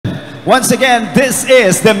Once again, this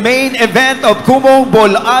is the main event of Kumong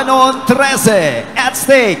Bol-ANON XIII. At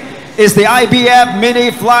stake is the IBF Mini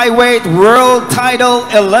Flyweight World Title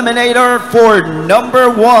Eliminator for number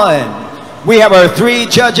 1. We have our 3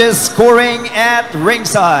 judges scoring at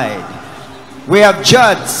ringside. We have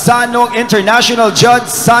Judge Sanong, International Judge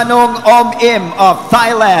Sanong Om-im of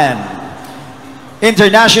Thailand.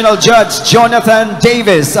 International Judge Jonathan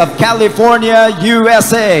Davis of California,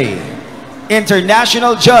 USA.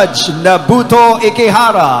 International Judge Nabuto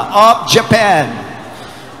Ikehara of Japan.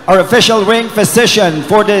 Our official ring physician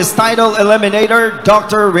for this title eliminator,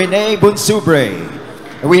 Dr. Rene Bunsubre.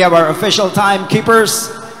 We have our official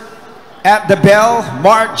timekeepers at the bell,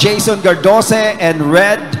 Mark Jason Gardose and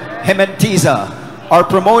Red Hementiza. Our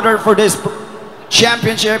promoter for this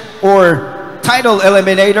championship or title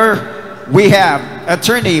eliminator, we have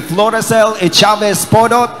attorney Floricel Chavez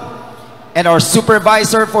Podot, and our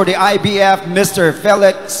supervisor for the IBF, Mr.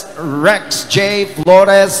 Felix Rex J.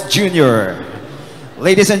 Flores Jr.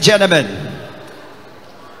 Ladies and gentlemen,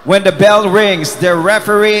 when the bell rings, the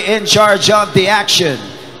referee in charge of the action,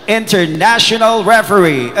 international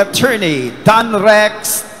referee, attorney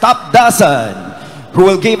Danrex Tapdasan, who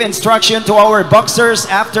will give instruction to our boxers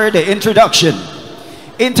after the introduction.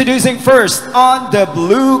 Introducing first on the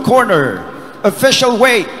blue corner, official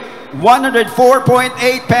weight,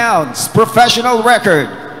 104.8 pounds, professional record,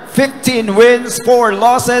 15 wins, 4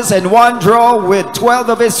 losses, and 1 draw, with 12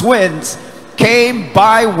 of his wins came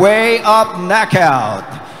by way of knockout.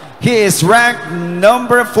 He is ranked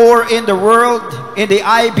number 4 in the world in the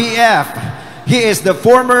IBF. He is the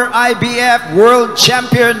former IBF world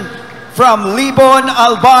champion from Libon,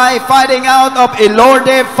 Albay, fighting out of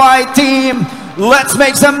Ilorde Fight Team. Let's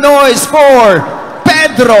make some noise for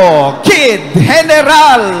Pedro Kid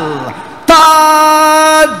General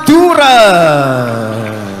Taduran.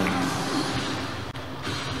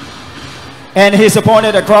 And his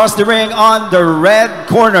opponent across the ring on the red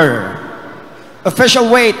corner. Official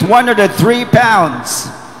weight, 103 pounds.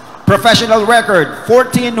 Professional record,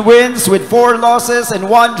 14 wins with 4 losses and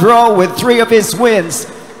 1 draw, with 3 of his wins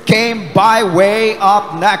came by way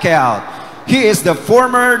of knockout. He is the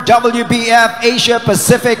former WBF Asia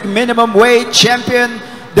Pacific Minimum Weight Champion,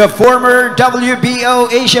 the former WBO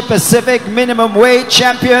Asia Pacific Minimum Weight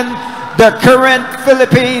Champion, the current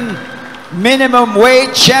Philippine Minimum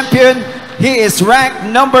Weight Champion. He is ranked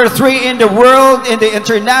number 3 in the world in the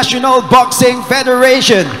International Boxing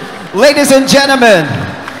Federation. Ladies and gentlemen,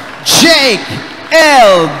 Jake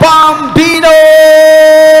El Bambino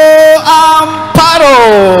Amparo.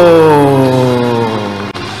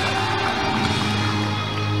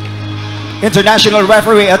 International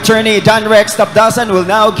referee attorney Danrex Tapdasan will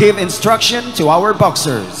now give instruction to our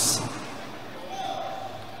boxers.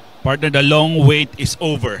 Partner, the long wait is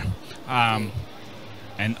over.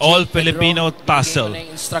 And all Filipino tussle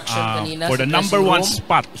for the number 1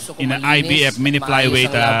 spot in the IBF mini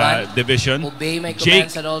flyweight division.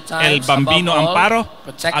 Jake El Bambino Amparo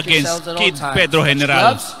against Kid Pedro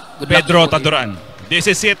General Pedro Taduran. This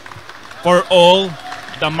is it for all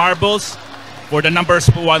the marbles for the number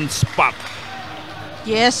 1 spot.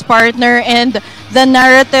 Yes, partner, and the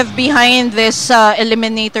narrative behind this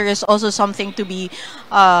eliminator is also something to be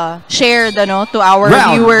shared, to our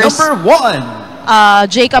viewers. Number 1.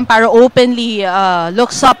 Jake Amparo openly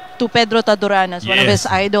looks up to Pedro Taduran as one of his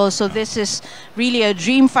idols, so this is really a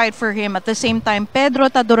dream fight for him. At the same time, Pedro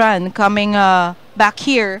Taduran coming back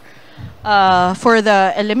here for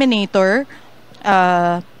the eliminator,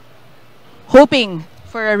 hoping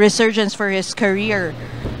for a resurgence for his career.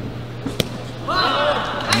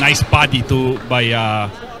 Nice body by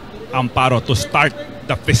Amparo to start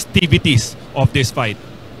the festivities of this fight.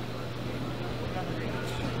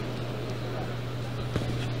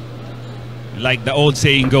 Like the old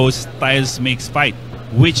saying goes, styles makes fight.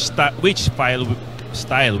 Which style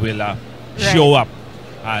will show up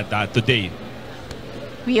today?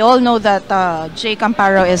 We all know that Jake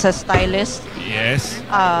Amparo is a stylist. Yes.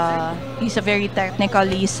 He's a very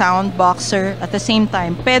technically sound boxer. At the same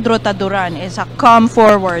time, Pedro Taduran is a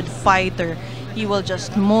come-forward fighter. He will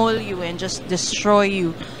just maul you and just destroy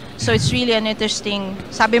you. So it's really an interesting,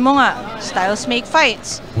 sabi mo nga, styles make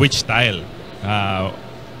fights. Which style?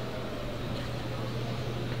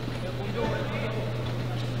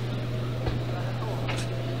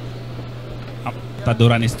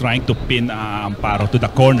 Taduran is trying to pin Amparo to the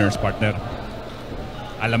corners, partner.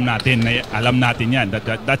 Alam natin yan.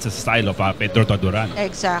 That's a style of Pedro Taduran.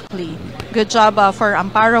 Exactly. Good job for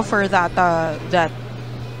Amparo for that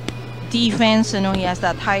defense. He has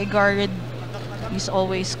that high guard. He's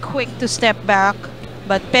always quick to step back.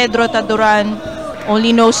 But Pedro Taduran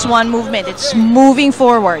only knows one movement. It's moving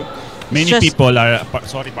forward. Many people are,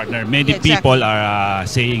 sorry partner, many people are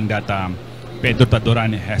saying that Pedro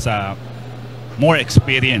Taduran has a more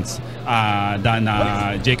experience than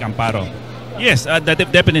Jake Amparo. Yes,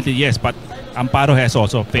 definitely yes, but Amparo has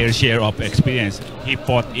also fair share of experience. He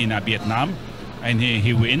fought in Vietnam and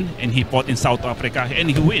he win, and he fought in South Africa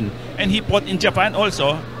and he win, and he fought in Japan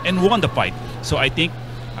also and won the fight. So I think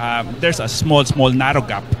there's a small narrow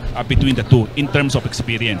gap between the two in terms of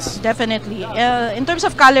experience. Definitely. In terms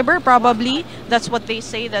of caliber, probably that's what they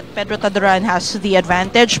say, that Pedro Taduran has the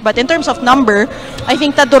advantage. But in terms of number, I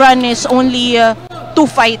think Taduran is only 2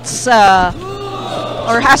 fights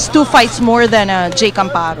or has 2 fights more than Jake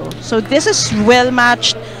Amparo. So this is well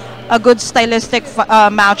matched, a good stylistic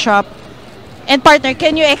matchup. And partner,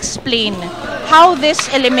 can you explain how this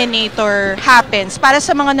eliminator happens para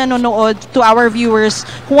sa mga nanonood, to our viewers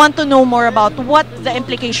who want to know more about what the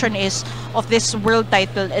implication is of this world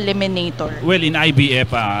title eliminator? Well, in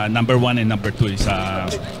IBF, number 1 and number 2 is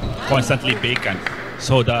constantly vacant.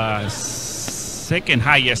 So the second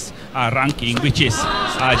highest ranking, which is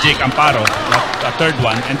Jake Amparo, the third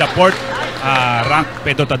one, and the fourth ranked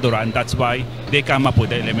Pedro Taduran. That's why they come up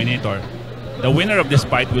with the eliminator. The winner of this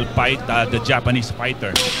fight will fight the Japanese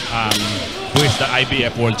fighter, who is the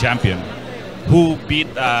IBF world champion, who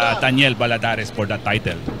beat Daniel Baladares for the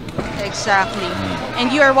title. Exactly.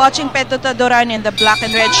 And you are watching Pedro Taduran in the black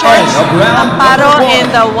and red shorts, Amparo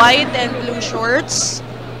in the white and blue shorts.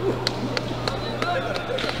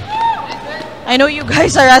 I know you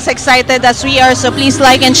guys are as excited as we are, so please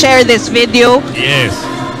like and share this video. Yes.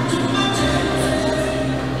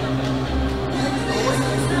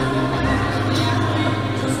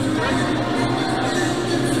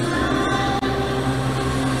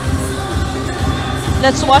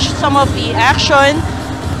 Let's watch some of the action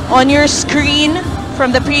on your screen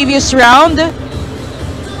from the previous round.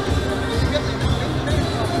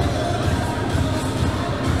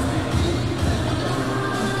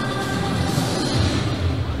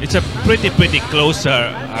 It's a pretty close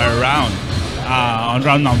round on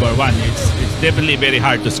round number 1. It's definitely very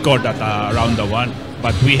hard to score that round 1.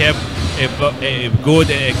 But we have a good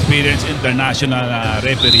experienced international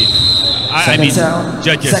referee.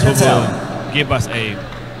 Judges who will give us a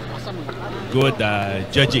good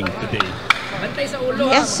judging today.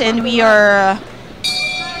 Yes, and we are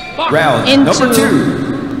round into number 2.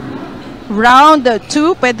 Round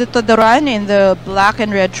 2, Pedro Taduran in the black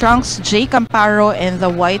and red trunks, Jake Amparo in the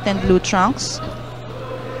white and blue trunks.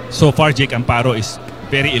 So far, Jake Amparo is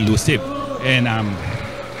very elusive, and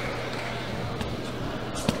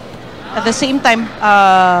at the same time,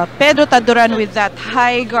 Pedro Taduran with that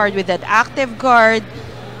high guard, with that active guard,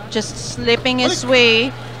 just slipping his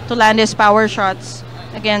way to land his power shots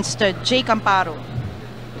against Jake Amparo.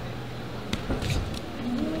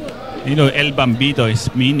 you know, El Bambito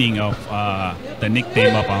is meaning of the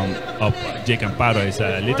nickname of Jake Amparo is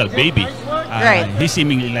a little baby. Right. He's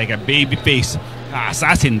seemingly like a baby face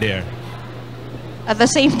assassin there. At the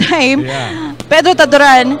same time, Yeah. Pedro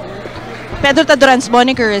Taduran's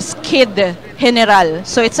moniker is Kid General.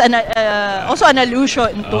 So it's an, also an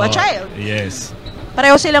allusion to a child. Yes.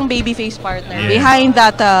 Pareho silang babyface partner. Yeah. Behind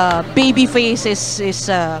that babyface is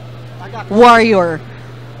warrior.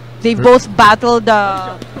 They both battled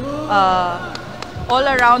all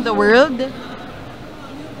around the world.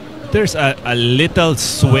 There's a little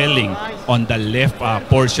swelling on the left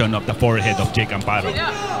portion of the forehead of Jake Amparo.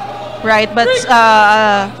 Right, but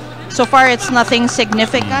so far it's nothing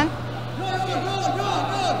significant.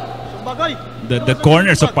 The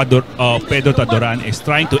corners of Pedro Taduran is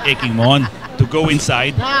trying to egg him on to go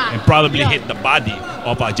inside and probably hit the body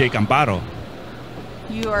of Jake Amparo.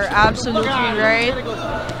 You are absolutely right.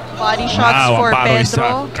 Body shots Now for Amparo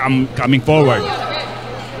Pedro. is coming forward.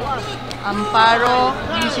 Amparo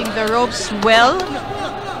using the ropes well.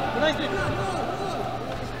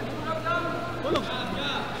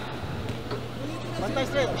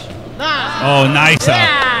 Oh, nice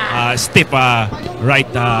stiff right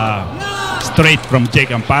straight from Jake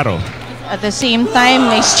Amparo. At the same time,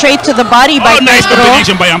 a straight to the body by Oh, nice Pedro.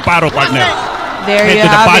 combination by Amparo, partner. There Head you to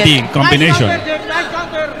the have body it. combination.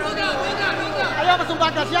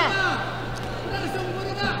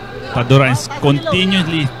 Taduran is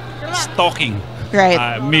continuously stalking.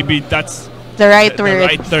 Right. Maybe that's The right the word.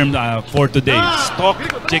 right term for today. Stalk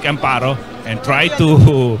Jake Amparo and try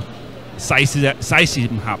to size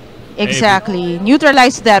him up. Exactly.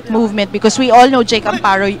 Neutralize that movement, because we all know Jake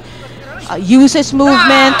Amparo uses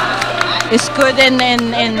movement, is good in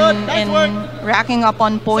racking up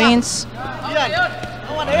on points.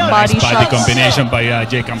 Nice body shots. combination by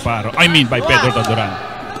Jake Amparo. I mean by Pedro Taduran.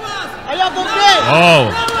 Oh,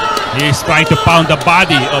 He's trying to pound the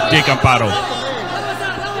body of Jake Amparo.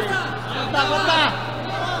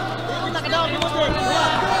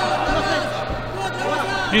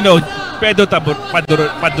 You know, Pedro Taduran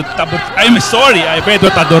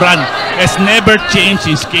has never changed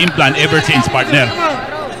his game plan ever since, partner.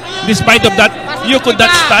 Despite of that, you could not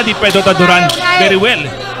study Pedro Taduran very well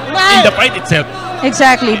in the fight itself.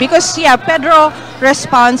 Exactly, because yeah, Pedro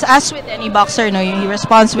responds as with any boxer, no, he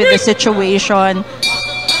responds with the situation.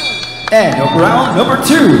 And round number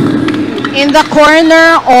 2. In the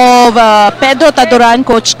corner of Pedro Taduran,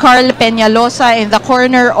 Coach Carl Peñalosa. In the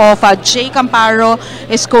corner of Jake Amparo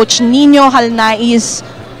is Coach Nino Halnaiz.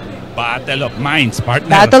 Battle of minds, partner.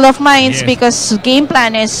 Battle of minds, yes. Because game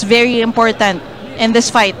plan is very important in this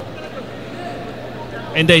fight.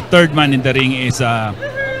 And the third man in the ring is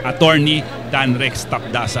attorney Dan Rex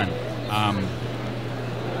Tapdasan.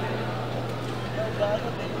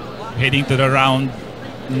 Heading to the round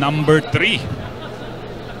number 3.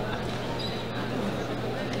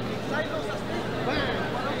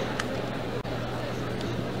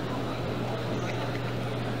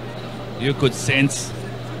 You could sense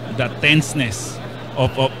the tenseness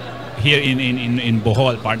of here in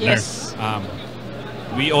Bohol, partner. Yes.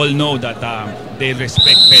 We all know that they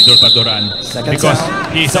respect Pedro Taduran because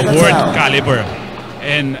he's a world caliber.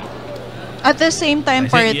 And at the same time,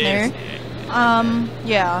 partner,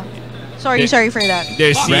 yeah. Sorry for that.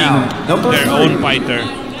 They're seeing their own fighter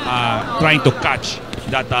trying to catch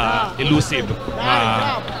that elusive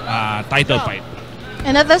title fight.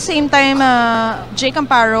 And at the same time, Jake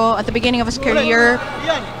Amparo, at the beginning of his career,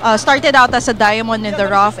 started out as a diamond in the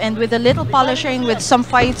rough, and with a little polishing, with some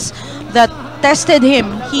fights that tested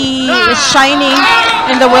him, he is shining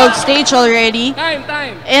in the world stage already.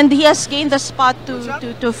 And he has gained the spot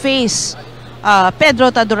to face Pedro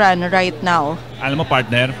Taduran right now. Alam mo,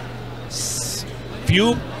 partner,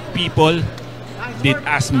 few people did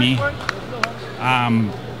ask me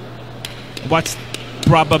what's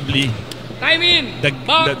probably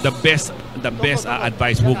the best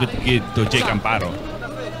advice we could give to Jake Amparo.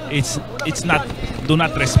 It's not, do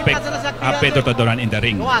not respect Pedro Taduran in the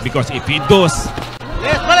ring, because if he does,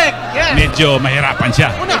 medyo mahirapan siya.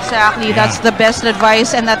 Exactly, that's the best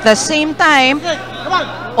advice, and at the same time,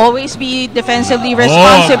 always be defensively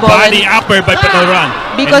responsible. Body upper by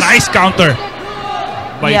Taduran. Because a nice counter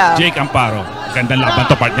by Jake Amparo. Gandang laban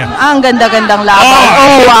to, partner. Ang ganda-gandang laban.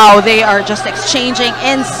 Oh, wow. They are just exchanging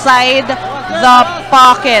inside the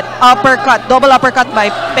pocket. Uppercut. Double uppercut by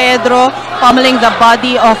Pedro. Pummeling the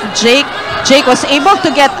body of Jake. Jake was able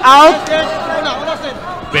to get out.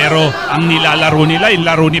 Pero ang nilalaro nila, yung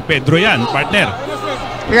laro ni Pedro yan, partner.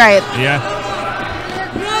 Right. Yeah.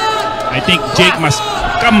 I think Jake must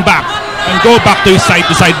come back and go back to his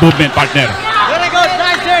side-to-side movement, partner. Very good.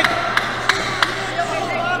 Nice, Jake.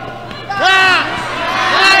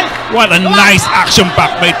 What a nice action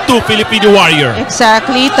pack by two Filipino warrior.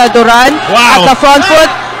 Exactly. Taduran at the front foot.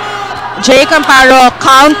 Jake Amparo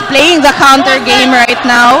playing the counter game right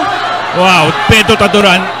now. Wow, Pedro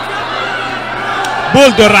Taduran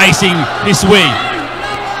bouldering his way.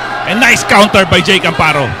 A nice counter by Jake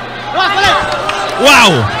Amparo.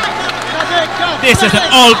 Wow! This is an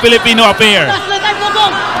all Filipino affair.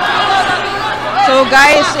 So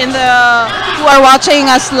guys, who are watching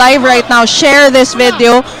us live right now, share this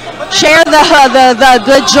video. Share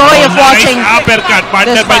the joy of watching uppercut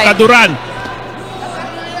partner by Taduran.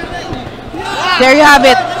 There you have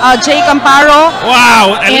it. Jake Amparo.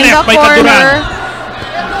 Wow, and in left the by corner. Taduran.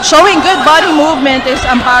 Showing good body movement is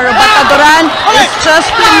Amparo, but Taduran is just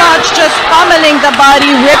too much, just pummeling the body,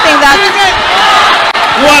 ripping that.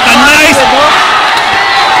 What a nice.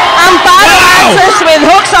 Amparo answers with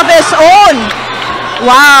hooks of his own.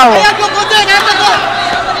 Wow.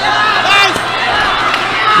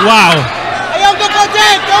 Wow.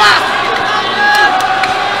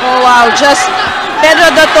 Oh wow, just Pedro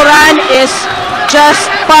Taduran is just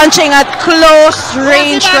punching at close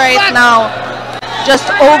range right now. Just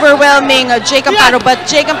overwhelming Jake Amparo, but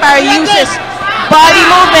Jake Amparo uses body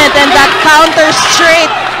movement and that counter straight.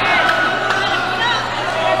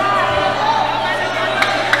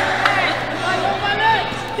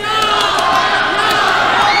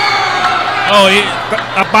 Oh,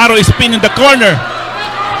 Amparo is pinned in the corner.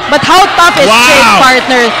 But how tough is Jake,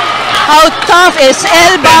 partner? How tough is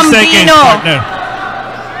El Bambino? Partner.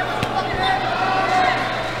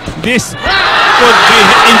 This could be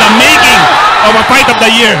in the making of a fight of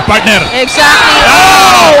the year, partner. Exactly.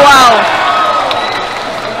 Oh, wow.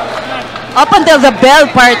 Up until the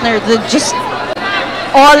bell, partner, just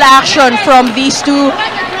all action from these two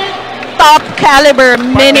top caliber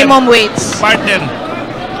minimum weights. Partner,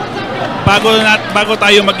 bago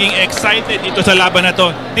tayo maging excited dito sa laban na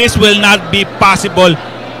to, this will not be possible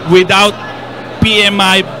without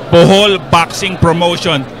PMI Bohol Boxing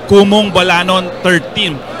Promotion, Kumong Bol-Anon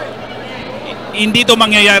XIII. Hindi to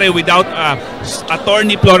mangyayari without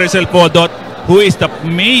Attorney Floresel Podot, who is the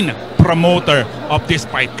main promoter of this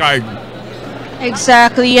fight card.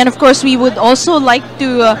 Exactly, and of course we would also like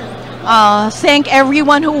to thank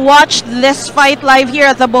everyone who watched this fight live here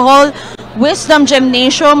at the Bohol Wisdom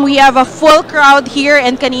Gymnasium. We have a full crowd here,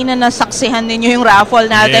 and kanina nasaksihan ninyo yung raffle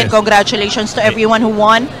natin. Yes. Congratulations to everyone who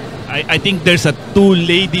won. I think there's a two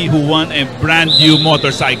lady who won a brand new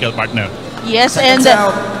motorcycle, partner. Yes, and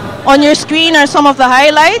on your screen are some of the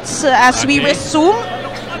highlights as we resume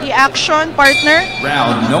the action, partner.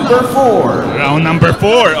 Round number 4. Round number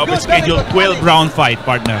 4 of a scheduled 12-round fight,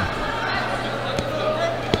 partner.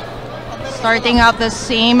 Starting out the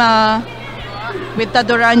same with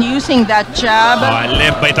Taduran using that jab.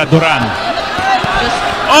 Left by Taduran.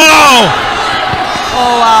 Oh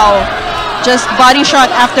wow. Just body shot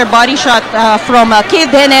after body shot from Kid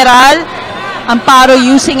General. Amparo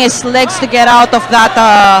using his legs to get out of that.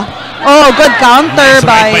 Good counter Nice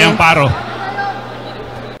right by Amparo.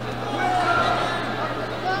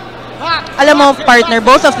 Alam mo, partner,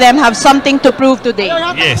 both of them have something to prove today.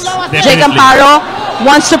 Yes, definitely. Jake Amparo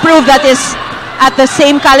wants to prove that is at the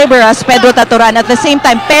same caliber as Pedro Taduran. At the same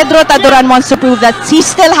time, Pedro Taduran wants to prove that he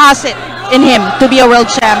still has it in him to be a world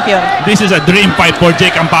champion. This is a dream fight for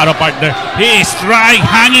Jake Amparo, partner. He is trying,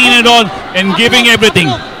 hanging it on, and giving everything.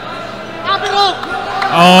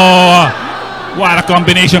 Oh, what a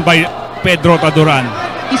combination by Pedro Taduran.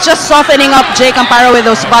 He's just softening up Jake Amparo with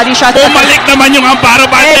those body shots. Bumalik naman yung Amparo,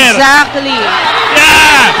 partner. Exactly.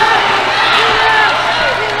 Yeah!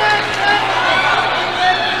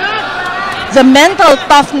 The mental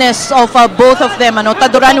toughness of both of them,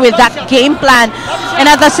 Taduran with that game plan, and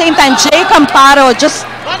at the same time, Jake Amparo just...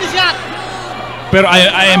 Pero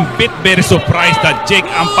I am very surprised that Jake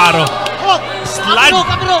Amparo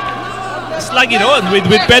slug it on with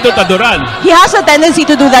Pedro Taduran. He has a tendency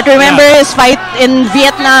to do that. Remember his fight in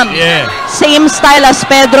Vietnam? Yeah. Same style as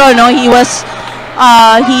Pedro, no? He was...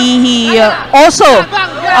 he also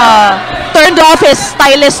turned off his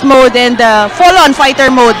stylist mode and full-on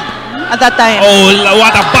fighter mode at that time. Oh,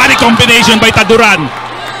 what a body combination by Taduran.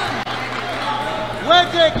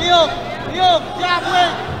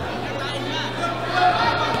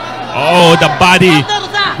 Oh, the body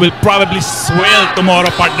will probably swell tomorrow,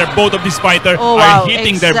 partner. Both of these fighters are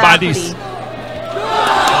hitting their bodies.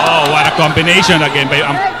 Oh, what a combination again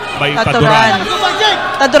by Taduran.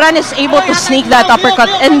 Taduran is able to sneak that uppercut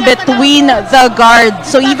in between the guard.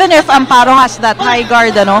 So even if Amparo has that high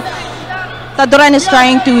guard, Taduran is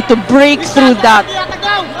trying to break through that.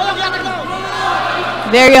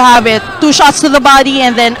 There you have it. 2 shots to the body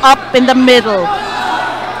and then up in the middle.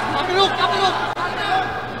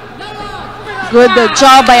 Good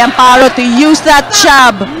job by Amparo to use that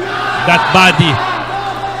jab. That body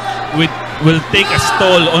will take a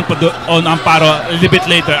toll on Amparo a little bit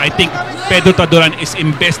later. I think Pedro Taduran is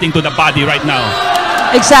investing to the body right now.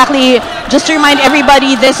 Exactly. Just to remind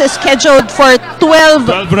everybody, this is scheduled for 12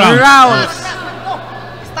 rounds.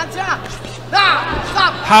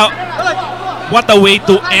 What a way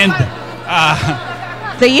to end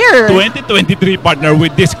the year 2023, partner,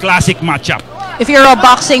 with this classic matchup. If you're a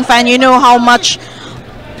boxing fan, you know how much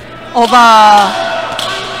of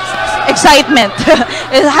excitement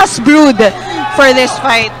it has brewed for this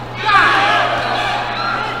fight.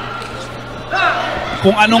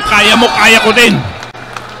 Kung anong kaya mo, kaya ko din.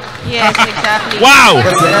 Yes, exactly. Wow!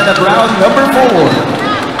 That's the end of round number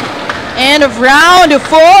 4. End of round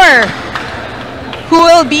 4. Who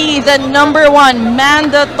will be the #1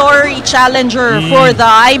 mandatory challenger for the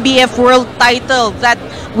IBF World title? That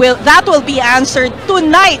will be answered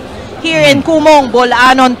tonight here in Kumong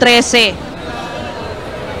Bol-Anon XIII.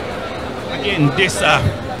 Again, this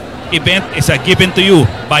event is given to you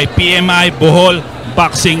by PMI Bohol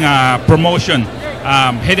Boxing Promotion,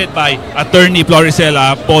 headed by Attorney Floresel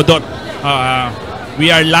Podot. We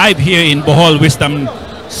are live here in Bohol Wisdom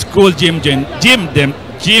School Gymnasium,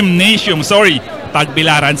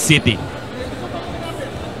 Tagbilaran City.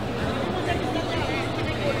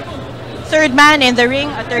 Third man in the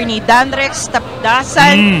ring, Attorney Danrex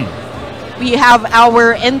Tapdasan. We have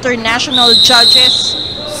our international judges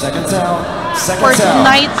for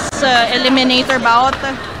tonight's eliminator bout.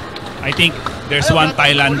 I think there's one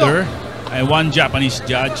Thailander, one Japanese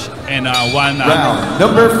judge, and one round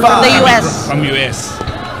number 5 from the US. From US.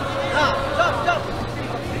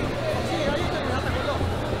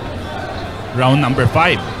 Round number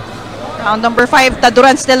 5. Round number 5,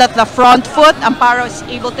 Taduran still at the front foot. Amparo is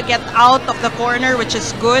able to get out of the corner, which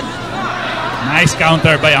is good. Nice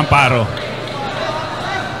counter by Amparo.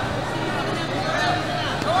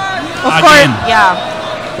 Of Again, course, yeah.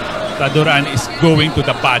 Taduran is going to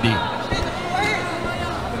the body.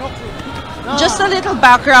 Just a little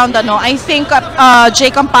background, I think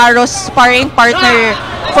Jake Amparo's sparring partner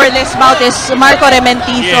for this bout is Marco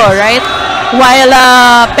Rementizo, Yes. right? While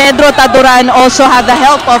Pedro Taduran also had the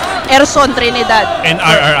help of Erson Trinidad And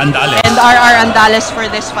RR Andales. and RR Andales for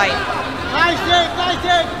this fight.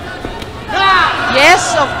 Yes,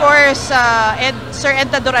 of course, Sir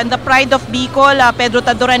Ed Taduran, the pride of Bicol. Pedro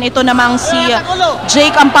Taduran, ito namang si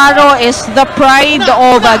Jake Amparo is the pride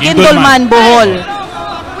of Gindolman, Bohol.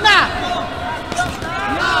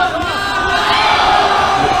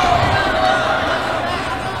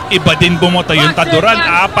 Iba din bumoto yung Taduran,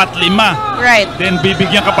 4-5. Right. Then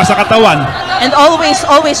bibigyan ka pa sa katawan. And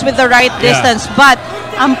always with the right distance. But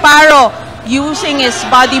Amparo, using his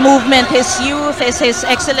body movement, his youth, his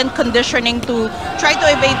excellent conditioning to try to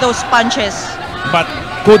evade those punches. But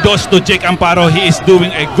kudos to Jake Amparo. He is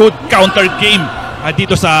doing a good counter game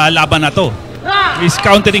dito sa laban na to. He's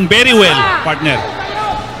countering very well, partner.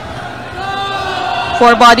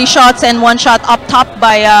 4 body shots and 1 shot up top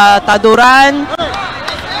by Taduran.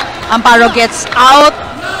 Amparo gets out.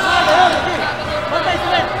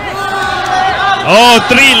 Oh,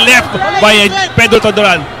 3 left by Pedro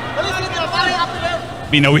Taduran.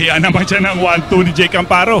 Binawian naman siya ng 1-2 ni Jake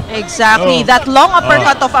Amparo. Exactly. That long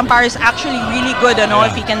uppercut of Amparo is actually really good,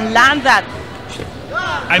 if he can land that.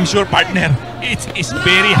 I'm sure, partner, it's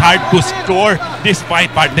very hard to score this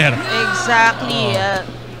fight, partner. Exactly.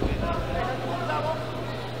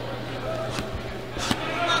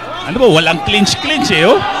 Ano ba, walang clinch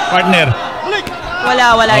partner.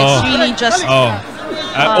 Wala. It's really just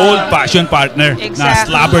old-fashioned partner na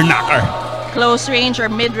exactly. slobber knocker. Close range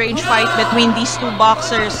or mid-range fight between these two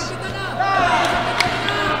boxers.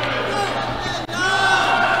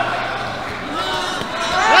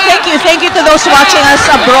 Thank you to those watching us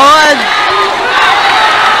abroad.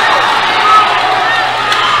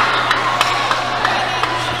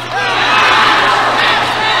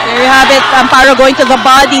 There you have it, Amparo going to the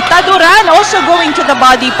body. Taduran also going to the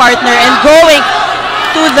body, partner, and going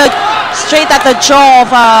to the straight at the jaw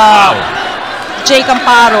of Jake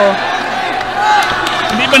Amparo.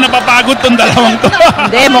 Hindi ba napapagod tong dalawang to?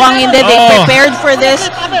 Hindi, mukhang hindi. They prepared for this.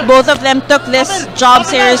 Both of them took this job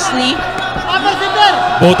seriously.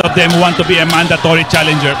 Both of them want to be a mandatory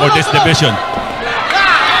challenger for this division.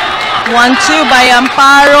 1-2 by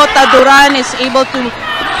Amparo. Taduran is able to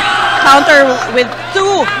counter with 2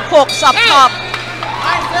 hooks up top.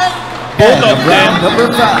 Both of them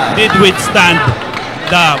did withstand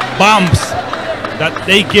the bumps that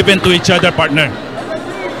they given to each other, partner.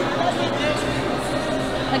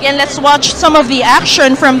 Again, let's watch some of the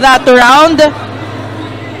action from that round.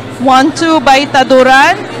 1-2 by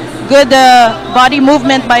Taduran. Good body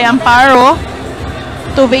movement by Amparo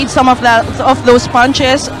to evade some of those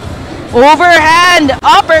punches. Overhand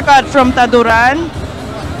uppercut from Taduran.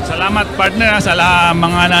 Salamat, partner, sa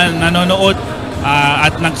mga nanonood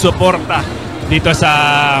at nagsuporta dito sa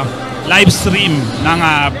live stream ng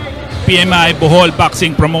PMI Bohol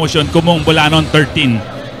Boxing Promotion Kumong Bol-Anon XIII.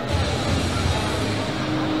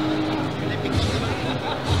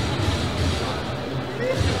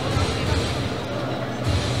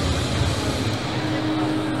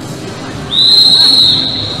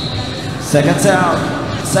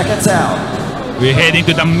 Seconds out. We're heading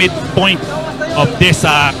to the midpoint of this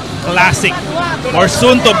classic or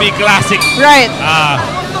soon to be classic Right.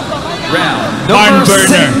 Round barn number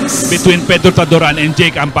burner 6. between Pedro Taduran and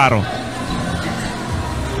Jake Amparo.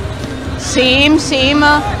 Same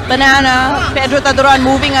banana. Pedro Taduran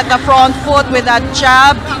moving at the front foot with that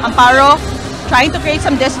jab. Amparo trying to create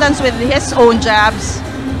some distance with his own jabs.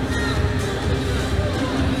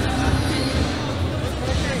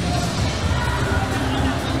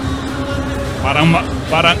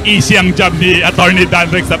 Parang easy ang job ni Attorney Dan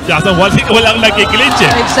Rex Tapjason. Walang nagkiklinch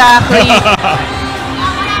eh. Exactly.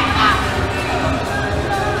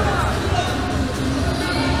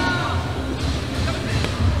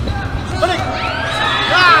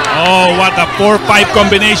 Oh, what a 4-5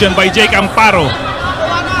 combination by Jake Amparo.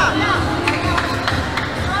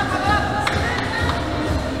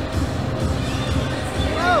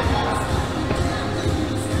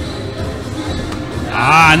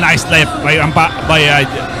 Nice left by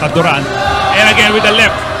Taduran. And again with the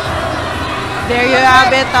left. There you have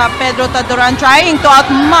it, Pedro Taduran trying to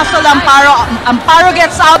outmuscle Amparo. Amparo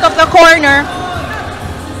gets out of the corner.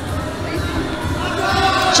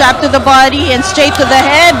 Jab to the body and straight to the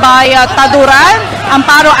head by Taduran.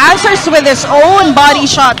 Amparo answers with his own body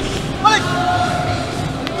shot.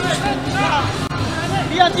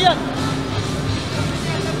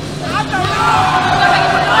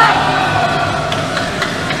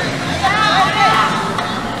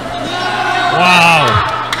 Wow.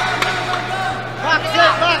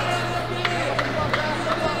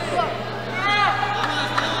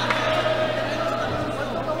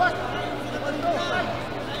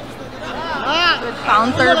 Good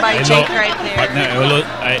counter by Jake right there. Partner,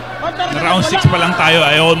 round 6 pa lang tayo,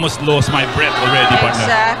 I almost lost my breath already, partner.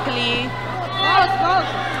 Exactly.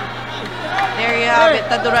 There you have it,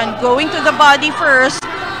 Taduran going to the body first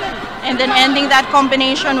and then ending that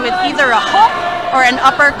combination with either a hook or an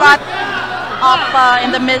uppercut up in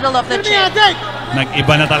the middle of the chin.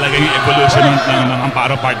 Nag-iba na talaga yung evolution ng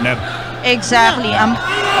Amparo, partner. Exactly.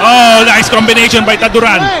 Oh, nice combination by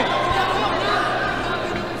Taduran.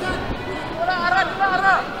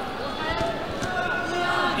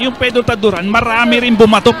 Yung Pedro Taduran, marami rin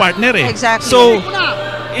bumato, partner eh. Exactly. So,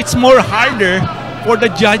 it's more harder for the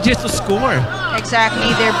judges to score. Exactly.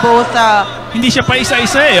 They're both hindi siya pa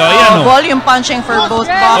isa-isa eh. Ayan, volume punching for both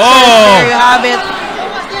boxers. There you have it.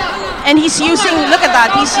 And he's using, look at that,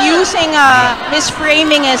 he's using his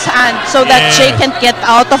framing his hand so that Jake can get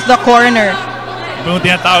out of the corner. Kung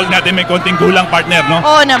tinatawag natin may konting gulang, partner, no?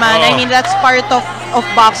 Oo naman. I mean, that's part of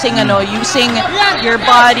boxing, using your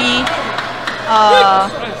body,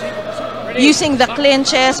 using the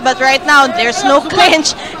clinches, but right now there's no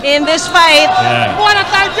clinch in this fight.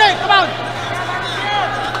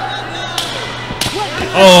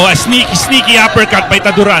 Oh, a sneaky uppercut by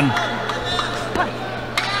Taduran.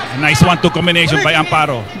 A nice 1-2 combination by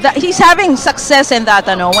Amparo. He's having success in that,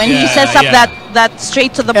 when he sets up that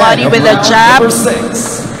straight to the body with a jab.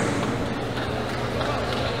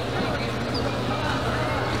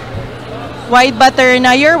 White Butter,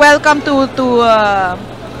 now you're welcome to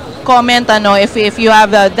comment if you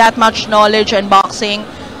have that much knowledge in boxing.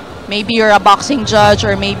 Maybe you're a boxing judge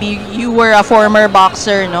or maybe you were a former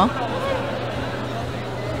boxer, no?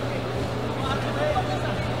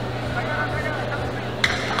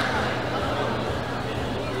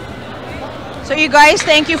 So you guys,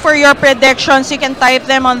 thank you for your predictions. You can type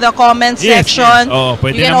them on the comment section. Oh,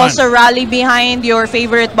 you can also rally behind your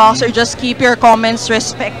favorite boxer. Just keep your comments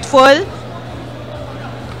respectful.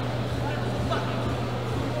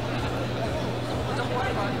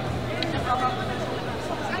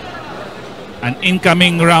 An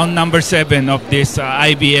incoming round number 7 of this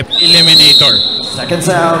IBF Eliminator. Second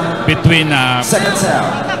sound. Between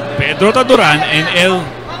Pedro Taduran and El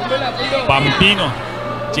Bambino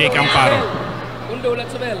Jake Amparo.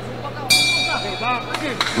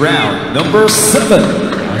 Round number 7.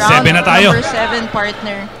 Round na tayo. number 7,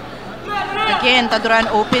 partner. Again, Taduran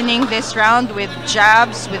opening this round with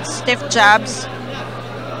jabs, with stiff jabs.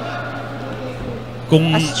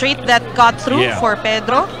 A straight that got through for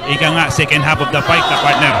Pedro. Ika nga, second half of the fight, the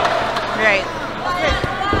partner. Right.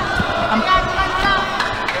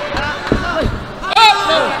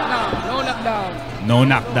 No knockdown. No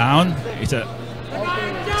knockdown. It's a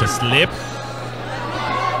slip.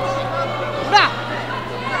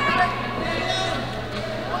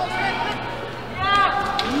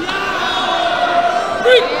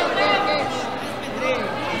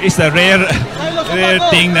 It's a rare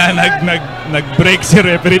thing na nag-break si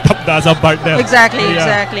referee Tapda sa partner. Exactly.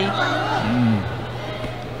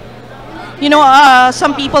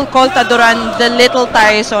 Some people call Taduran the little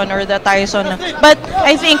Tyson or the Tyson. But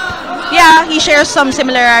I think, he shares some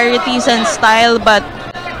similarities in style, but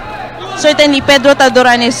certainly Pedro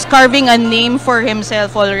Taduran is carving a name for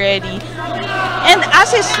himself already. And as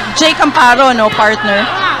is Jake Amparo, partner.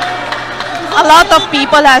 A lot of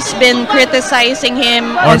people has been criticizing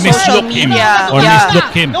him on social media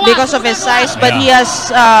because of his size, but he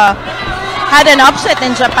has had an upset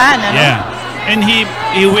in Japan. And he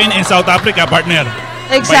win in South Africa, partner.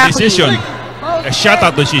 Exactly. By decision. A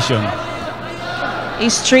shutout decision. A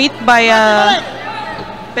straight by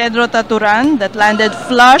Pedro Taduran that landed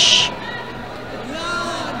flush.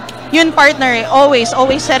 Yun, partner, always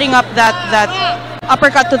setting up that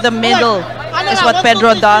uppercut to the middle is what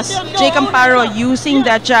Pedro does. Jake Amparo using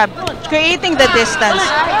that jab, creating the distance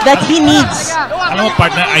that he needs. Alam mo,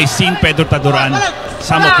 partner, I seen Pedro Taduran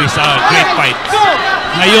some of his great fights.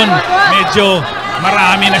 Ngayon, medyo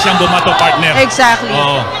marami na siyang bumato, partner. Exactly.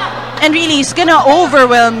 And really, he's gonna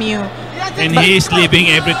overwhelm you. And he is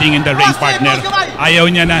leaving everything in the ring, partner. Ayaw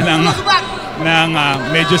niya na ng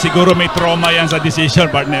medyo siguro may trauma yan sa decision,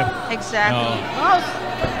 partner. Exactly.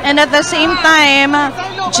 And at the same time,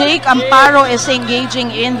 Jake Amparo is engaging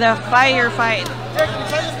in the firefight.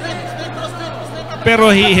 Pero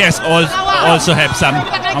he has also have some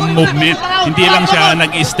movement. Hindi lang siya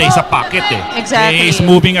nag-stay sa pocket eh. Exactly. He is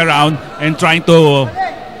moving around and trying to...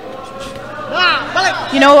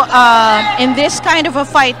 You know, in this kind of a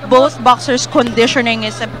fight, both boxers' conditioning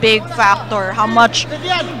is a big factor. How much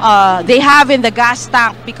they have in the gas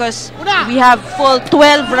tank, because we have full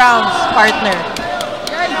 12 rounds, partner.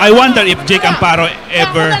 I wonder if Jake Amparo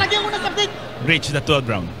ever reached the 12th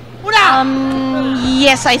round.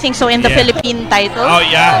 Yes, I think so, in the Philippine title. Oh,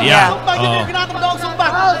 yeah. Oh.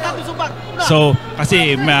 So,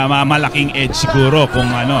 kasi malaking edge siguro kung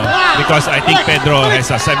ano. Because I think Pedro has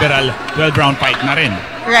several 12-round fight na rin.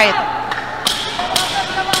 Right.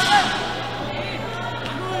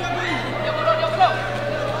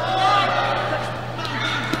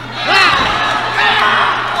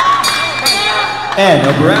 End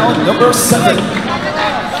of round number 7.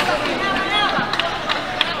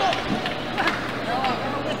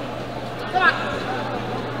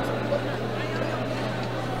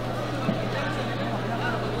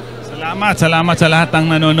 Salamat sa lahat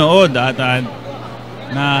ng nanonood at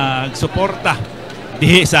nagsuporta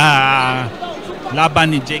dihi sa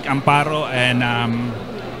laban ni Jake Amparo and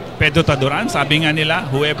Pedro Taduran. Sabi nga nila,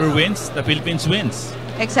 whoever wins, the Philippines wins.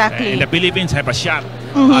 Exactly. And the Philippines have a shot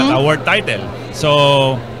at a world title.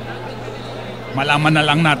 So, malaman na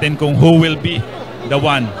lang natin kung who will be the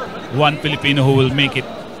one Filipino who will make it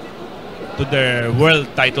to their world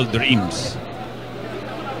title dreams.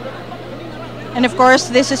 And of course,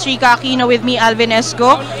 this is Rika Aquino with me, Alvin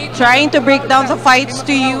Esco, trying to break down the fights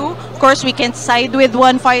to you. Of course, we can't side with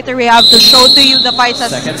one fighter. We have to show to you the fights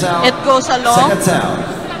as it goes along.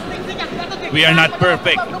 We are not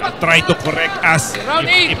perfect. Try to correct us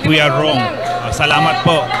if we are wrong. Salamat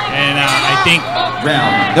po. And I think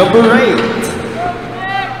Round number 8.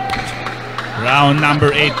 round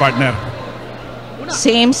number 8, partner.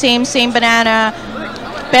 Same banana.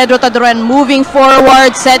 Pedro Taduran moving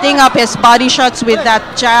forward, setting up his body shots with that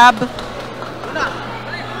jab.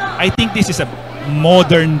 I think this is a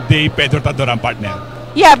modern day Pedro Taduran, partner.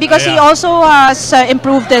 Yeah, because he also has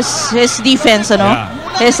improved his defense,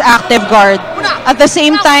 his active guard. At the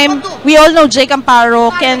same time, we all know Jake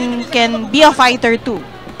Amparo can be a fighter too.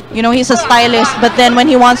 You know, he's a stylist, but then when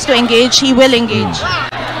he wants to engage, he will engage.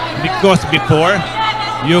 Because before,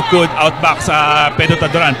 you could outbox Pedro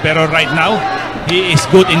Taduran, pero right now, he is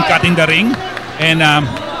good in cutting the ring and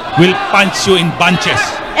will punch you in bunches.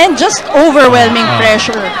 And just overwhelming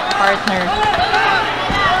pressure, partner.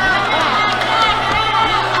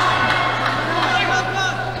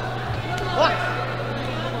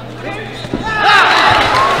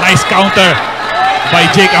 Nice counter by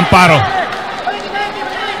Jake Amparo.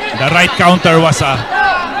 The right counter was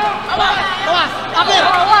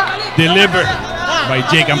delivered by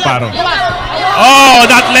Jake Amparo. Oh,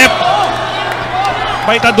 that left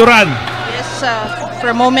by Taduran. Yes, for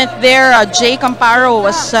a moment there, Jake Amparo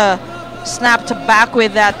was snapped back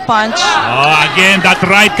with that punch. Oh, again, that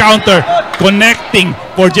right counter connecting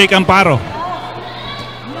for Jake Amparo.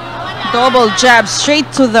 Double jab straight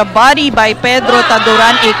to the body by Pedro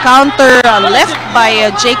Taduran. A counter left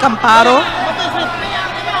by Jake Amparo.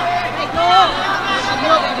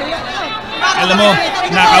 Alam mo,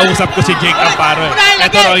 nakausap ko si Jake Amparo.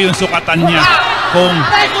 Ito raw yung sukatan niya kung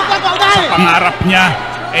sa pangarap niya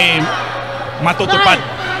matutupad.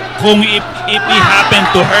 Kung if he happen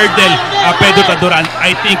to hurdle Pedro Taduran,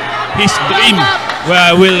 I think his dream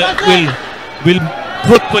will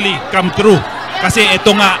hopefully come true. Kasi ito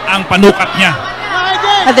nga ang panukat niya.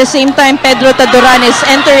 At the same time, Pedro Taduran is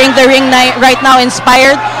entering the ring right now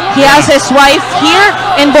inspired. He has his wife here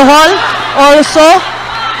in Bohol also.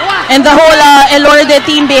 And the whole Elorde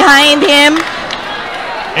team behind him.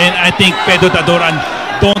 And I think Pedro Taduran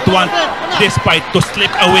don't want this fight to slip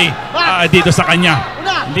away dito sa kanya.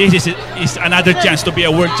 This is another chance to be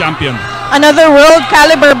a world champion. Another world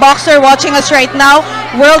caliber boxer watching us right now.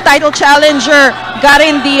 World title challenger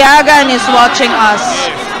Garin Diagan is watching us.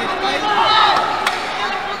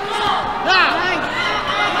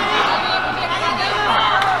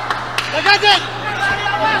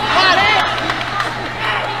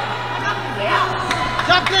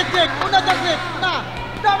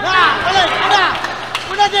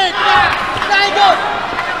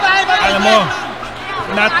 Alam mo,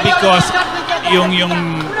 not because yung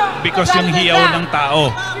hiyaw ng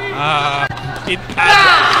tao, it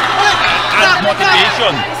adds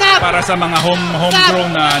motivation para sa mga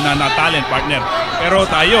homegrown na talent, partner. Pero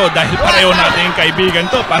tayo, dahil pareho natin yung kaibigan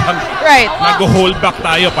to, parang nag-hold back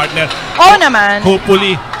tayo, partner. Oo naman.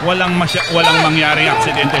 Hopefully, walang mangyaring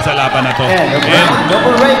aksidente sa laban na to. And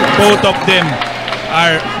both of them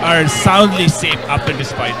are soundly safe after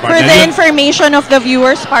this fight, For partner. the information of the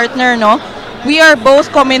viewers, partner, no, we are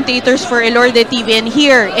both commentators for Elorde TV and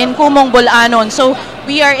here in Kumong Bol-Anon. So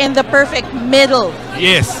we are in the perfect middle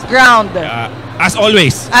Yes. ground. As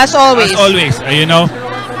always. As always. As always. You know.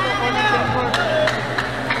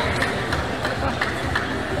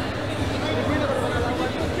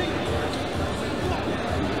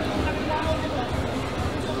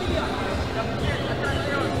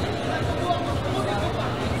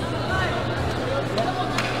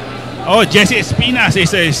 Oh, Jesse Espinas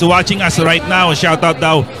is watching us right now. Shout out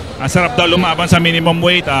daw. Ang sarap daw lumaban sa minimum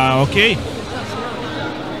weight. Okay.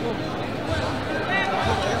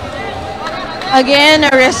 Again,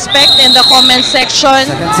 respect in the comment section.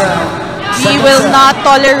 We will not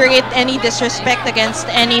tolerate any disrespect against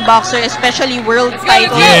any boxer, especially world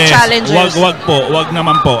title challengers. Wag po. Wag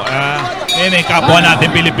naman po. Yan eh, kapwa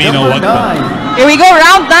natin Pilipino. Wag po. Here we go,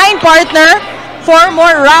 round 9, partner. 4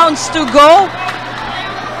 more rounds to go.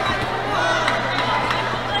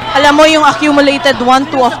 Alam mo yung accumulated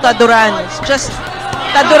 1-2 of Taduran. It's just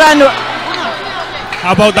Taduran.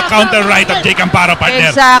 How about the counter right of Jake Amparo,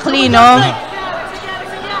 partner? Exactly, no?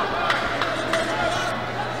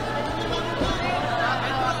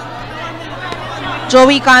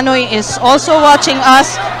 Joey Canoy is also watching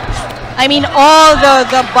us. I mean, all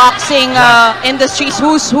the boxing industry's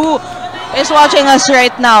who's who is watching us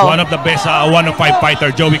right now. One of the best 105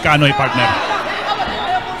 fighter, Joey Canoy, partner.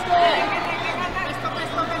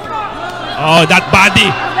 Oh, that body.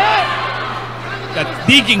 That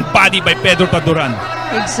digging body by Pedro Taduran.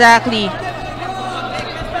 Exactly.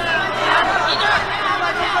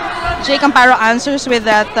 Jake Amparo answers with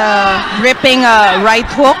that ripping right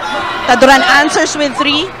hook. Taduran answers with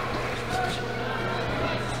 3.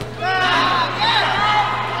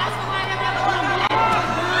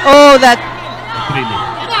 Oh, that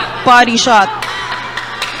body shot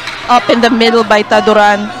up in the middle by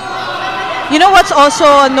Taduran. You know what's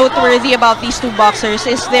also noteworthy about these two boxers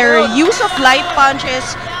is their use of light punches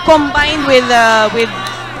combined with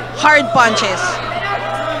hard punches.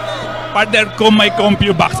 Partner, kung may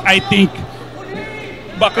CompuBox, I think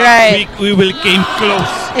baka we will came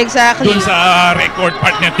close. Exactly. Dun sa record,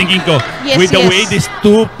 partner, thinking ko. Yes, with the way these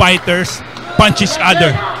two fighters punch each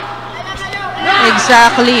other.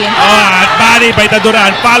 Exactly. At body by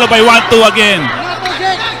Taduran, followed by 1-2 again.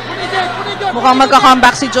 Mukhang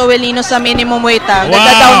magka-comeback si Joelino sa minimum weight.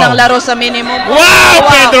 Ganda daw ng laro sa minimum weight.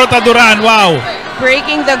 Wow! Pedro Taduran, wow!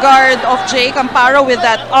 Breaking the guard of Jake Amparo with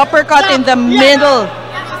that uppercut in the middle.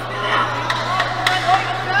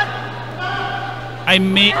 I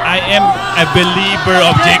am a believer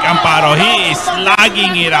of Jake Amparo. He is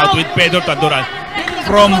slugging it out with Pedro Taduran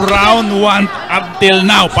from round 1 until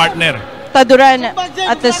now, partner. Taduran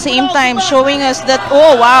at the same time showing us that,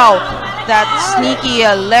 oh wow, that sneaky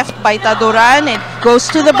left by Taduran. It goes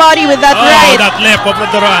to the body with that right. Oh, that left of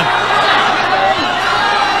Taduran.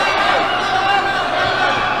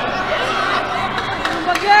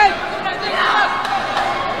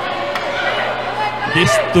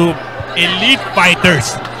 These two elite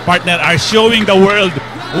fighters, partner, are showing the world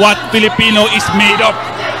what Filipino is made of.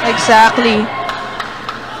 Exactly.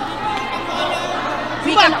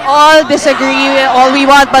 We can all disagree all we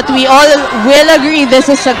want, but we all will agree this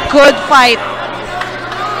is a good fight.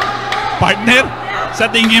 Partner,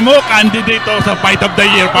 sa tingin mo, candidate sa fight of the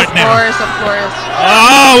year, partner. Of course, of course.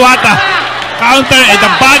 Oh, what a counter and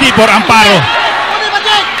the body for Amparo.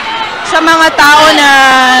 Sa mga tao na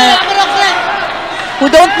who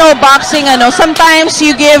don't know boxing, sometimes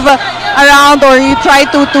you give a round or you try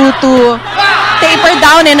to taper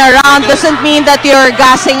down in a round doesn't mean that you're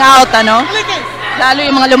gassing out, Lalo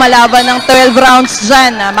yung mga lumalaban ng 12 rounds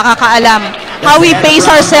dyan, makakaalam. How we pace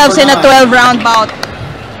ourselves in a 12-round bout.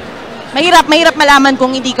 Mahirap malaman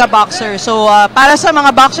kung hindi ka boxer. So, para sa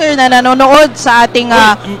mga boxer na nanonood sa ating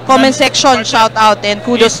comment section, shout out and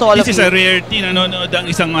kudos to all of you. This is a rarity. Nanonood ang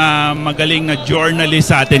isang magaling na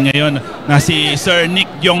journalist sa atin ngayon na si Sir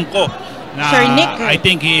Nick Yongko. Sir Nick? I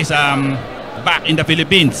think he is back in the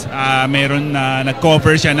Philippines. Meron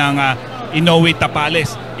nag-cover siya ng Inoue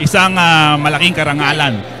Tapales. Isang malaking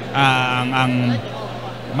karangalan ang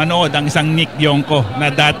manood ang isang Nick Yongko na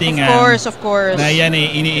dating of course. na yan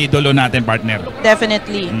iniidolo natin, partner.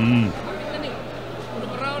 Definitely.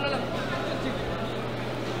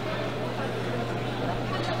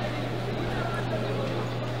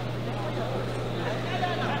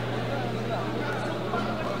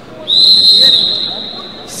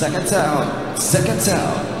 Seconds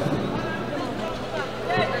out.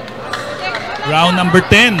 Round number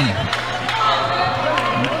 10.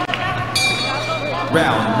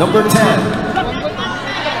 Round number 10.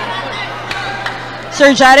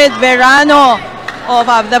 Sir Jared Verano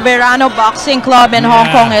of the Verano Boxing Club in Hong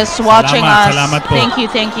Kong is watching us. Salamat po. Thank you,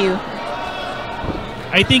 thank you.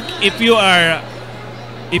 I think if you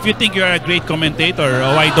think you are a great commentator,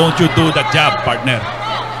 why don't you do the job, partner?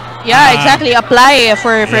 Yeah, exactly. Apply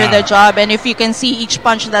for the job, and if you can see each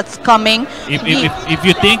punch that's coming. If you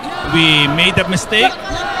think we made a mistake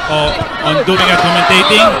on doing a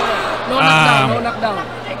commentating, No knockdown.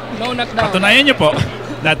 No knockdown. patunayan niyo po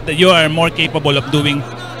that you are more capable of doing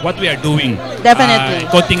what we are doing. Definitely.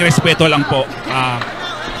 Konting respeto lang po.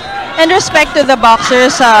 And respect to the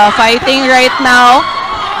boxers fighting right now.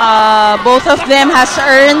 Both of them has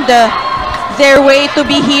earned their way to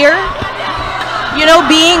be here. You know,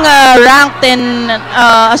 being ranked in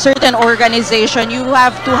a certain organization, you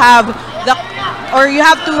have to have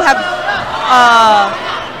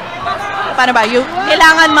paano ba?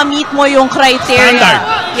 Kailangan ma-meet mo yung criteria.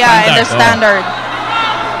 The standard.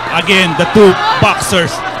 Again, the two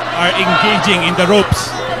boxers are engaging in the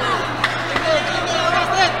ropes.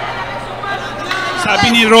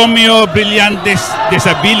 Sabi ni Romeo Brillantes de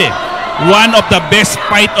Sabile, one of the best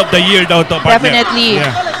fight of the year daw to, partner. Definitely.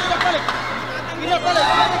 Yeah.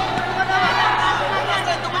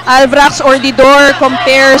 Alvrax Ordidor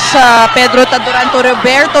compares Pedro Taduran to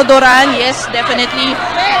Roberto Duran. Yes, definitely.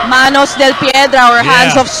 Manos del Piedra or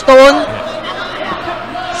hands of stone.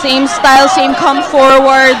 Same style, same come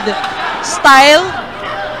forward style.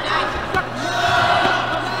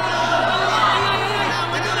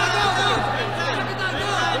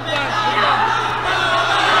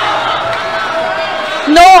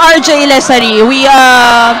 No, RJ Lesari, we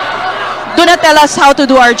do not tell us how to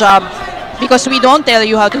do our job. Because we don't tell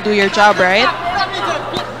you how to do your job, right?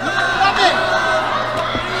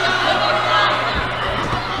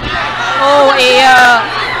 Oh, a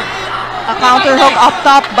counter hook up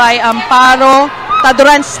top by Amparo.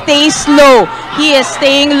 Taduran stays low. He is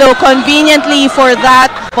staying low conveniently for that,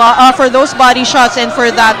 for those body shots and for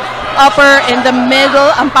that upper in the middle.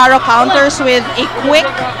 Amparo counters with a quick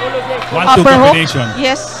upper hook.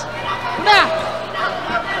 Yes.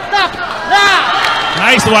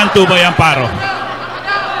 Nice 1-2 by Amparo.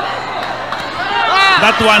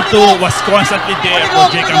 That 1-2 was constantly there for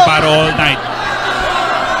Jake Amparo all night.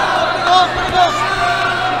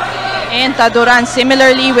 And Taduran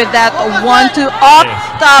similarly with that 1-2 up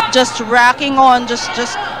top, just racking on, just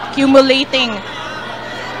accumulating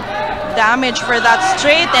damage for that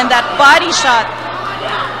straight and that body shot.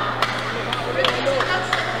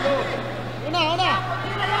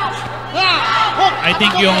 I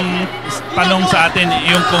think yung tanong sa atin,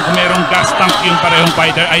 yung kung merong gas tank yung parehong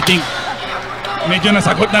fighter, I think medyo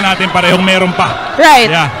nasagot na natin, parehong meron pa. Right.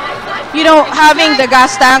 Yeah. You know, having the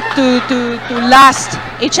gas tank to last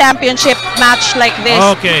a championship match like this.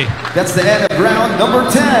 Okay. That's the end of round number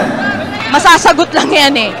 10. Masasagot lang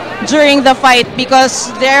yan during the fight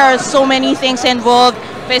because there are so many things involved.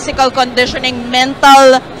 Physical conditioning,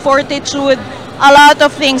 mental fortitude, a lot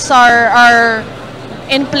of things are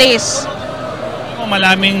in place.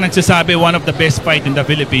 Malaming nagsasabi one of the best fight in the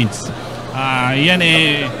Philippines. Yan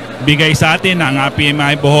bigay sa atin ng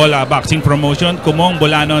PMI Bohol Boxing Promotion, Kumong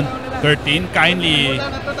Bol-ANON XIII. Kindly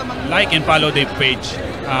like and follow the page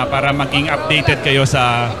para maging updated kayo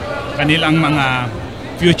sa kanilang mga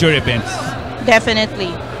future events.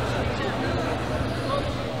 Definitely.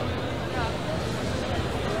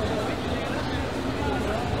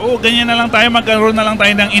 Ganyan na lang tayo, magkaroon na lang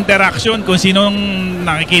tayo ng interaction. Kung sinong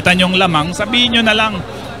nakikita nyong lamang, sabihin nyo na lang.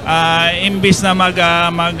 Imbis na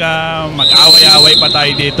mag-away-away pa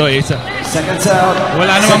tayo dito.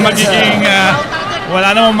 Wala namang magiging,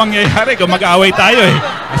 wala namang mangyayari kung mag-away tayo.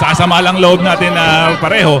 Sasama lang loob natin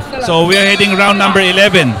pareho. So we're heading round number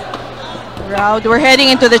 11. We're heading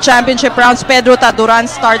into the championship rounds. Pedro Taduran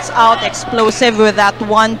starts out explosive with that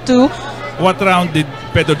 1-2. What round did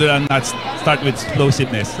Pedro Duran not start with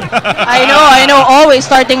explosiveness? I know. Always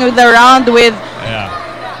starting with the round with. Yeah,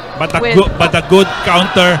 but a good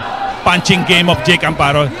counter punching game of Jake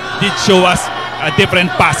Amparo did show us a different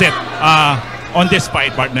facet on this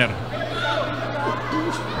fight, partner.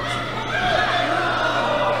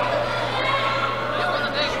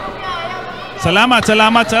 Salamat sa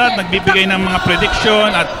lahat nagbibigay ng mga prediction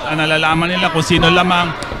at nalalaman nila kung sino lamang.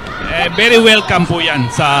 Very welcome po yan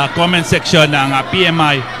sa comment section ng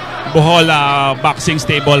PMI Bohol Boxing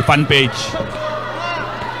Stable fan page.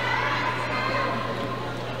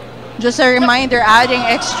 Just a reminder, adding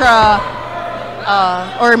extra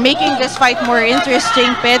or making this fight more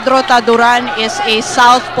interesting, Pedro Taduran is a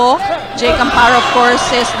southpaw. Jake Amparo, of course,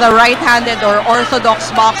 is the right-handed or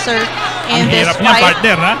orthodox boxer in this fight. Ang hirap niya,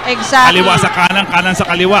 partner, ha? Exactly. Kaliwa sa kanan, kanan sa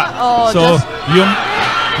kaliwa. Oh, so,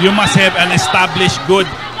 you must have an established good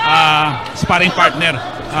sparring partner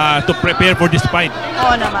to prepare for this fight.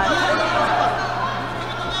 Oo naman.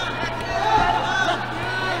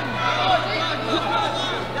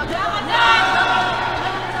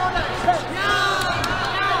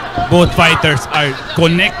 Both fighters are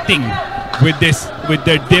connecting with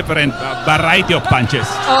their different variety of punches.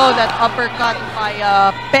 Oh, that uppercut by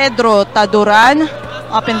Pedro Taduran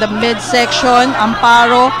up in the midsection.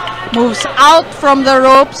 Amparo moves out from the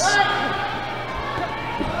ropes.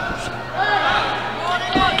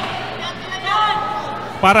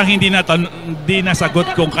 Parang hindi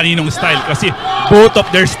nasagot kung kaninong style kasi both of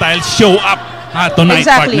their styles show up tonight,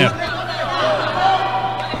 exactly. Partner.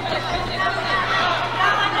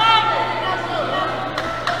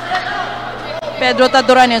 Pedro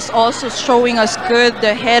Taduran is also showing us good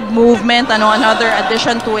head movement, another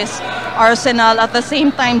addition to his arsenal. At the same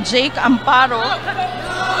time, Jake Amparo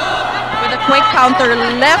with a quick counter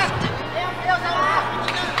left.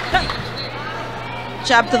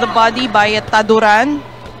 Jab to the body by Taduran.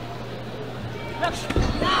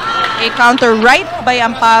 A counter right by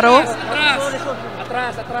Amparo.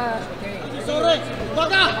 Atras.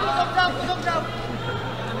 Okay.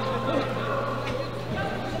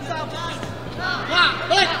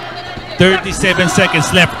 37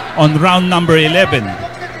 seconds left on round number 11.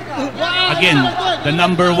 Again, the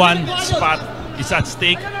number 1 spot is at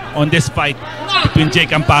stake on this fight between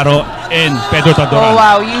Jake Amparo and Pedro Taduran. Oh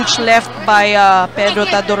wow, huge left by Pedro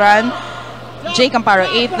Taduran. Jake Amparo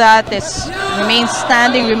ate that, remains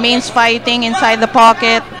standing, remains fighting inside the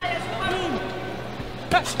pocket.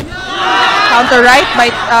 Counter right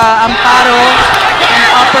by Amparo, and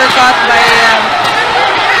uppercut by...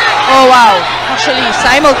 oh wow, actually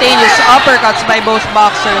simultaneous uppercuts by both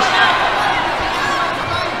boxers.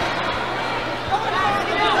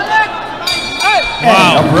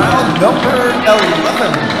 Wow. And round number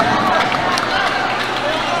 11.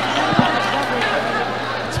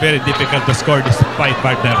 It's very difficult to score this fight,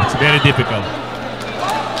 partner. It's very difficult.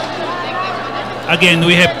 Again,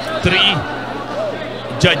 we have 3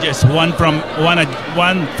 judges, one from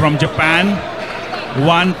Japan,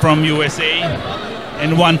 one from USA,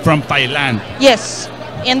 and one from Thailand. Yes,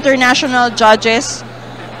 international judges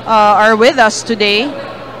are with us today.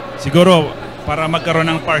 Siguro para magkaroon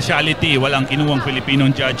ng partiality, walang kinuwang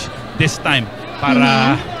Filipinong judge this time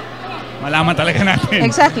para malaman talaga natin.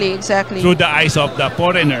 Exactly. Through the eyes of the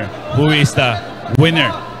foreigner who is the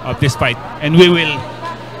winner of this fight. And we will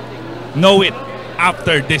know it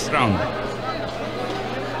after this round.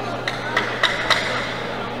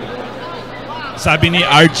 Sabi ni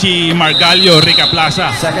Archie Margallo, Rica Plaza,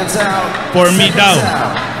 for me daw,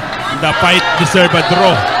 the fight deserve a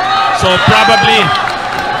draw. So probably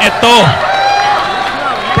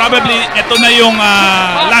ito na yung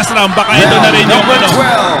last round. Baka ito na rin yung number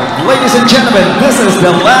 12. Ladies and gentlemen, this is the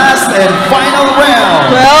last and final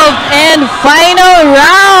round. 12 and final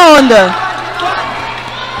round.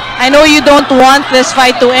 I know you don't want this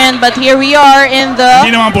fight to end, but here we are in the...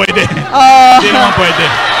 Hindi naman pwede. Hindi naman pwede.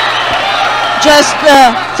 Just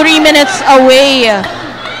 3 minutes away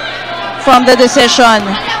from the decision.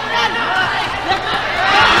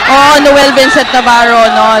 Oh, Noel Vincent Navarro,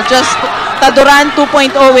 no? Just Taduran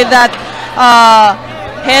 2.0 with that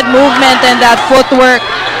head movement and that footwork.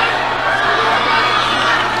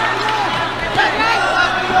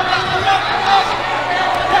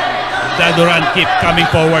 Taduran keep coming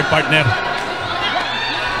forward, partner.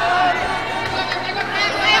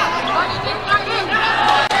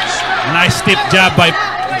 Nice tip jab by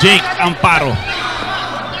Jake Amparo.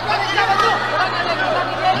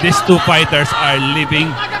 These 2 fighters are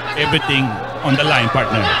leaving everything on the line,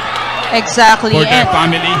 partner. Exactly. For their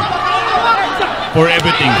family, for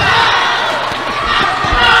everything.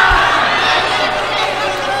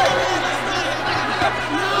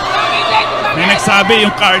 May nagsabi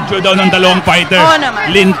yung cardio daw ng dalawang fighter. Oo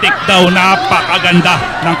naman. Lintik daw, napakaganda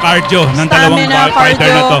ng cardio ng dalawang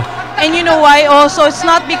fighter na to. And you know why also? It's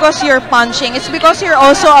not because you're punching. It's because you're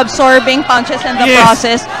also absorbing punches in the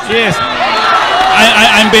process. Yes.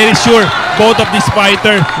 I'm very sure both of these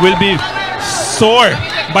fighters will be sore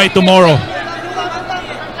by tomorrow.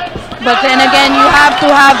 But then again, you have to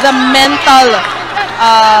have the mental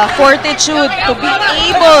fortitude to be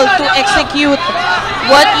able to execute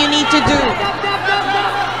what you need to do.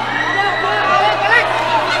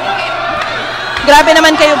 Grabe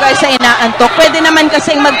naman kayo guys sa inaantok. Pwede naman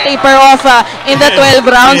kasing mag-taper off in the 12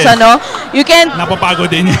 rounds, ano? You can... Napapagod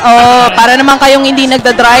din. Oh, para naman kayong hindi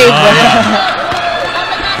nagda-drive.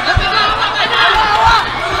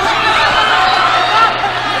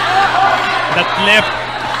 That left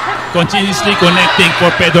continuously connecting for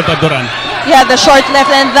Pedro Taduran. Yeah, the short left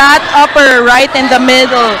and that upper right in the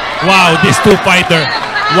middle. Wow, these two fighter,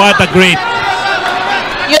 what a great.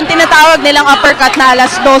 Yung tinatawag nilang uppercut na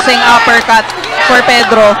alas 12 uppercut for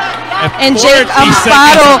Pedro. And Jake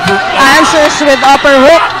Amparo answers with upper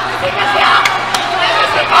hook.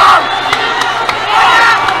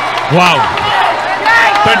 Wow.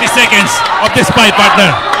 30 seconds of this fight, partner.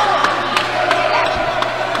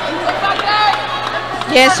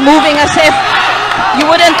 Yes, moving as if you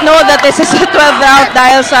wouldn't know that this is a 12 round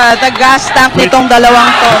dahil sa the gas tank nitong dalawang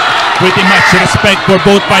to. Pretty much respect for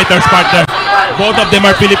both fighters, partner. Both of them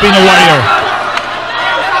are Filipino warrior.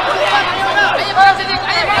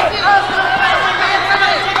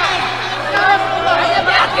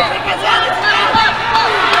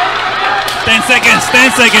 Ten seconds.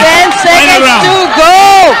 10 seconds Final round. to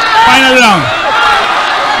go. Final round.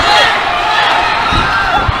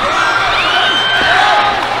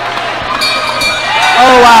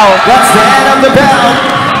 Oh, wow. That's the end of the bell.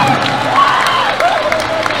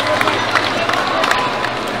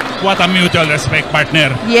 What a mutual respect,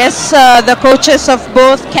 partner. Yes, the coaches of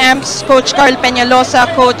both camps, Coach Carl Peñalosa,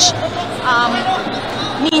 Coach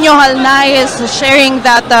Nino Halnay is sharing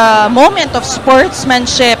that moment of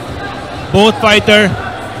sportsmanship. Both fighter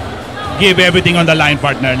give everything on the line,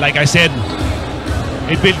 partner. Like I said,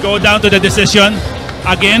 it will go down to the decision.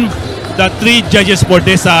 Again, the three judges for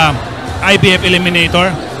this IBF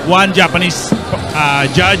eliminator, one Japanese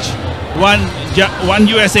judge, one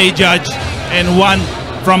USA judge, and one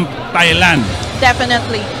from Thailand.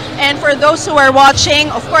 Definitely. And for those who are watching,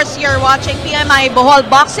 of course, you're watching PMI Bohol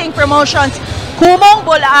Boxing Promotions, Kumong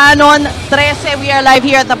Bol-Anon XIII. We are live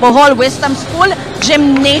here at the Bohol Wisdom School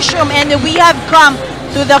Gymnasium, and we have come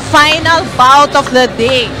to the final bout of the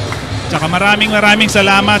day. Tsaka maraming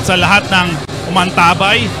salamat sa lahat ng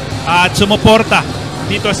umantabay at sumuporta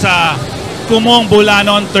dito sa Kumong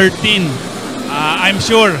Bol-Anon XIII. I'm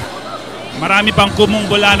sure marami pang Kumong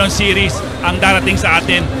Bol-Anon series ang darating sa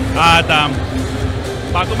atin. At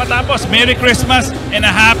bago matapos, Merry Christmas and a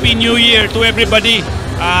Happy New Year to everybody.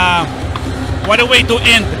 What a way to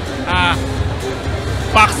end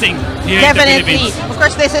boxing here in the Philippines. Of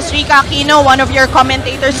course, this is Rica Aquino, one of your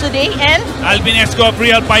commentators today, and Alvin Esco of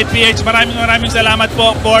Real Fight PH. Maraming salamat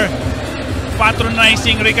po for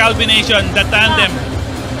patronizing Recalvination, the tandem.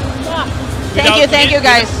 Thank you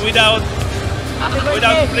guys. Without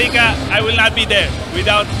Rica, I will not be there.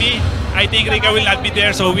 Without me, I think Rica will not be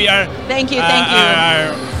there. So we are thank you.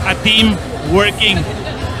 A team working,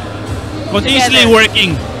 continuously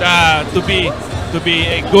working to be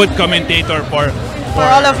a good commentator for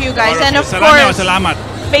all of you guys. And of course, salamat.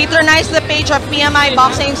 Patronize the page of PMI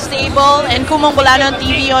Boxing Stable and Kumong Bol-Anon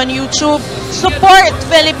TV on YouTube. Support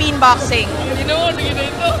Philippine boxing.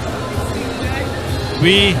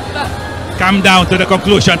 We come down to the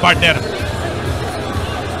conclusion, partner.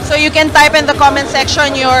 So you can type in the comment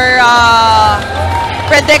section your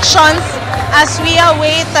predictions as we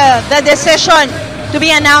await the decision to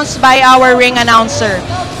be announced by our ring announcer.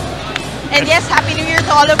 And yes, Happy New Year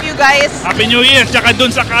to all of you guys. Happy New Year. Tsaka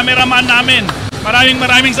dun sa cameraman namin.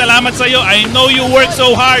 Maraming salamat sa iyo. I know you work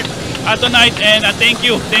so hard tonight, and thank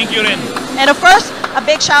you. Thank you rin. And of course, a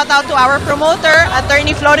big shout out to our promoter,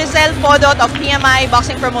 Attorney Florizel Podot of PMI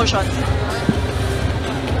Boxing Promotions.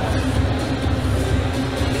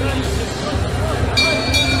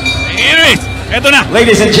 Anyways, eto na.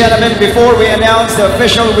 Ladies and gentlemen, before we announce the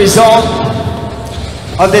official result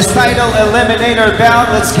of this title eliminator bout,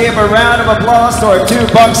 let's give a round of applause to our two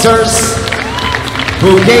boxers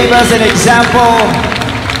who gave us an example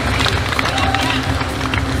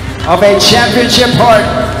of a championship heart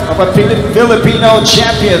of a Filipino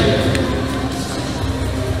champion.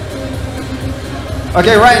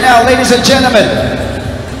 Okay, right now, ladies and gentlemen,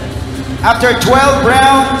 after 12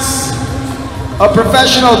 rounds of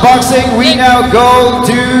professional boxing, we now go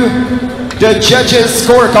to the judges'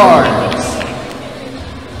 scorecards.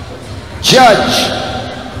 Judge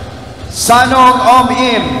Sanong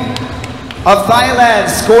Om-im of Thailand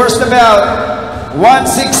scores the bout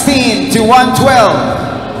 116 to 112.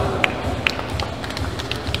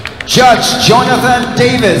 Judge Jonathan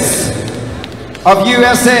Davis of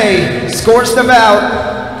USA scores the bout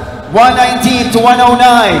 119 to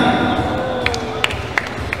 109.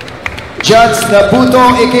 Judge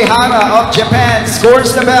Nabuto Ikehara of Japan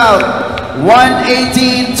scores the bout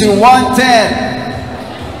 118 to 110.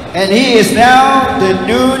 And he is now the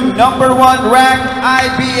new #1 ranked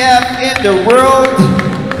IBF in the world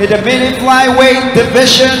in the mini flyweight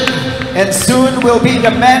division, and soon will be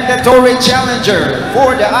the mandatory challenger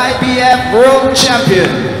for the IBF World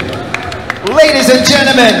Champion. Ladies and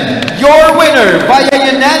gentlemen, your winner via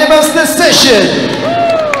unanimous decision,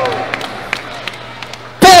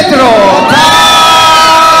 Pedro TADURAN.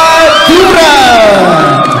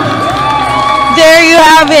 There you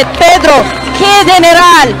have it. Pedro, Kid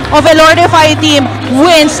General of El Ordify team,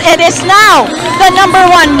 wins and is now the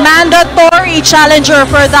 #1 mandatory challenger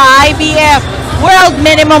for the IBF World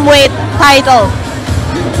Minimum Weight title.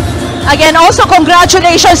 Again, also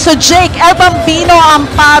congratulations to Jake El Bambino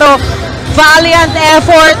Amparo. Valiant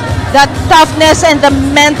effort, the toughness and the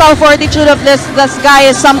mental fortitude of this guy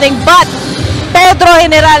is something. But Pedro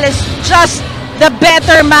General is just the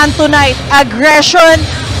better man tonight. Aggression,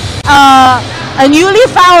 a newly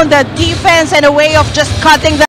found defense and a way of just cutting the